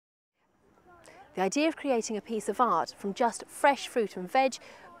The idea of creating a piece of art from just fresh fruit and veg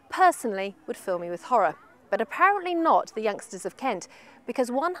personally would fill me with horror. But apparently not the youngsters of Kent,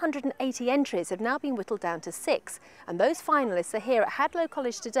 because 180 entries have now been whittled down to 6, and those finalists are here at Hadlow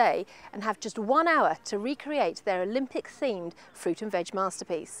College today and have just 1 hour to recreate their Olympic-themed fruit and veg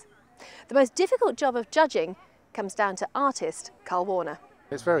masterpiece. The most difficult job of judging comes down to artist Carl Warner.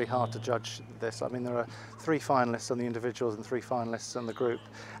 It's very hard to judge this. I mean, there are 3 finalists on the individuals and 3 finalists on the group,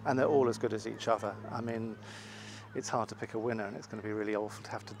 and they're all as good as each other. I mean, it's hard to pick a winner, and it's going to be really awful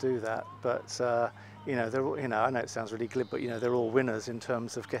to have to do that. But you know, they're all, I know it sounds really glib, but they're all winners in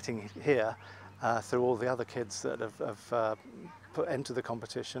terms of getting here through all the other kids that have entered the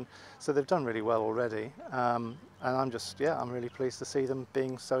competition. So they've done really well already, and I'm really pleased to see them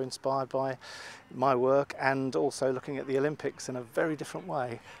being so inspired by my work and also looking at the Olympics in a very different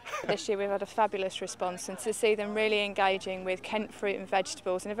way. This year we've had a fabulous response, and to see them really engaging with Kent fruit and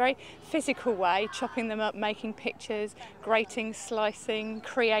vegetables in a very physical way, chopping them up, making pictures, grating, slicing,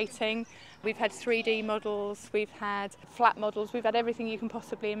 creating. We've had 3D models, we've had flat models, we've had everything you can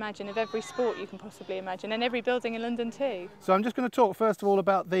possibly imagine, of every sport you can possibly imagine, and every building in London too. So I'm just going to talk first of all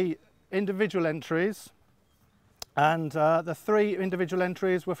about the individual entries. And the 3 individual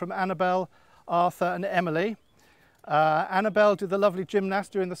entries were from Annabelle, Arthur and Emily. Annabelle did the lovely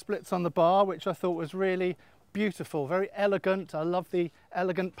gymnast doing the splits on the bar, which I thought was really beautiful, very elegant. I love the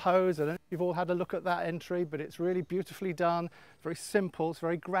elegant pose. I don't know if you've all had a look at that entry, but it's really beautifully done, very simple, it's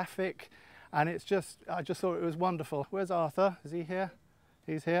very graphic, and I just thought it was wonderful. Where's Arthur? Is he here?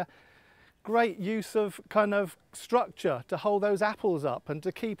 He's here. Great use of kind of structure to hold those apples up and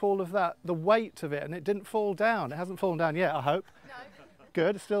to keep all of that, the weight of it, and it didn't fall down. It hasn't fallen down yet, I hope. No.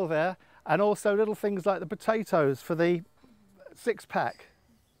 Good, it's still there. And also little things like the potatoes for the 6-pack.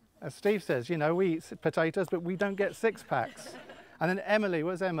 As Steve says, we eat potatoes, but we don't get 6-packs. And then Emily,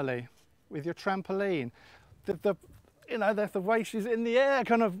 where's Emily? With your trampoline. The way she's in the air,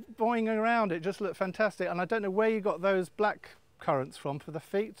 kind of boinging around, it just looked fantastic. And I don't know where you got those black currants from for the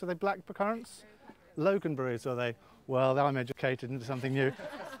feet. Are they black currants? Loganberries, are they? Well, I'm educated into something new.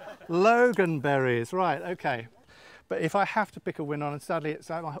 Loganberries, right, okay. But if I have to pick a winner, and sadly it's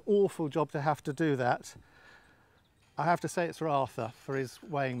an awful job to have to do that, I have to say it's for Arthur, for his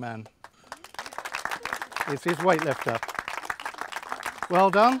weighing man. It's his weightlifter. Well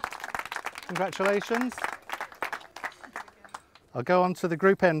done, congratulations. I'll go on to the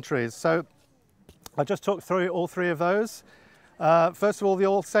group entries. So I just talked through all 3 of those. First of all, the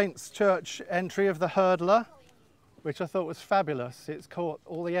All Saints Church entry of the hurdler, which I thought was fabulous. It's caught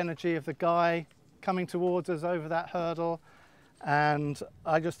all the energy of the guy coming towards us over that hurdle. And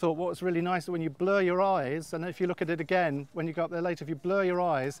I just thought what was really nice, when you blur your eyes, and if you look at it again, when you go up there later, if you blur your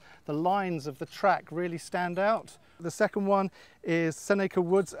eyes, the lines of the track really stand out. The second one is Seneca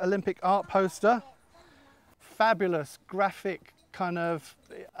Wood's Olympic art poster. Fabulous graphic kind of,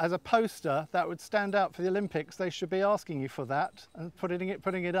 as a poster that would stand out for the Olympics. They should be asking you for that and putting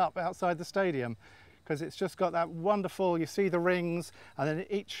it up outside the stadium, because it's just got that wonderful, you see the rings, and then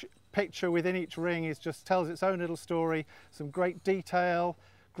each picture within each ring just tells its own little story. Some great detail,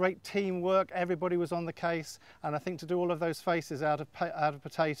 great teamwork, everybody was on the case, and I think to do all of those faces out of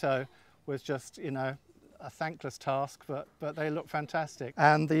potato was just, a thankless task, but they look fantastic.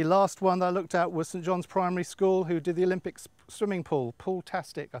 And the last one that I looked at was St John's Primary School, who did the Olympic swimming pool,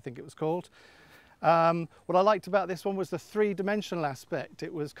 Pool-tastic I think it was called. What I liked about this one was the 3-dimensional aspect.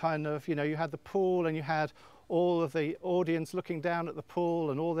 It was kind of, you had the pool and you had all of the audience looking down at the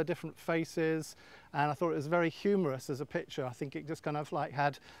pool and all the different faces, and I thought it was very humorous as a picture. I think it just kind of like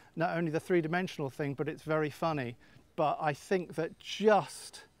had not only the 3-dimensional thing, but it's very funny. But I think that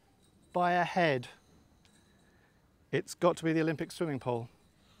just by a head, it's got to be the Olympic swimming pool.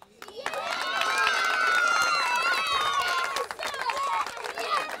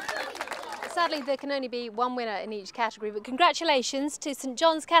 Sadly, there can only be one winner in each category, but congratulations to St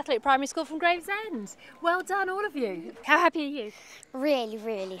John's Catholic Primary School from Gravesend. Well done, all of you. How happy are you? Really,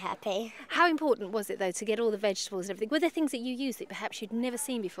 really happy. How important was it, though, to get all the vegetables and everything? Were there things that you used that perhaps you'd never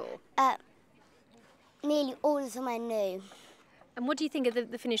seen before? Nearly all of them I knew. And what do you think of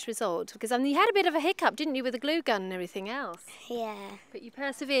the finished result? Because you had a bit of a hiccup, didn't you, with the glue gun and everything else? Yeah. But you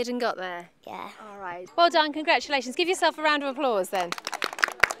persevered and got there? Yeah. All right. Well done, congratulations. Give yourself a round of applause then.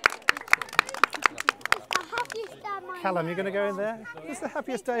 Callum, you're going to go in there? It's the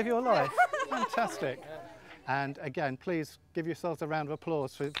happiest day of your life. Fantastic. And again, please give yourselves a round of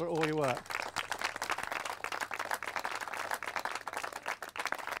applause for all your work.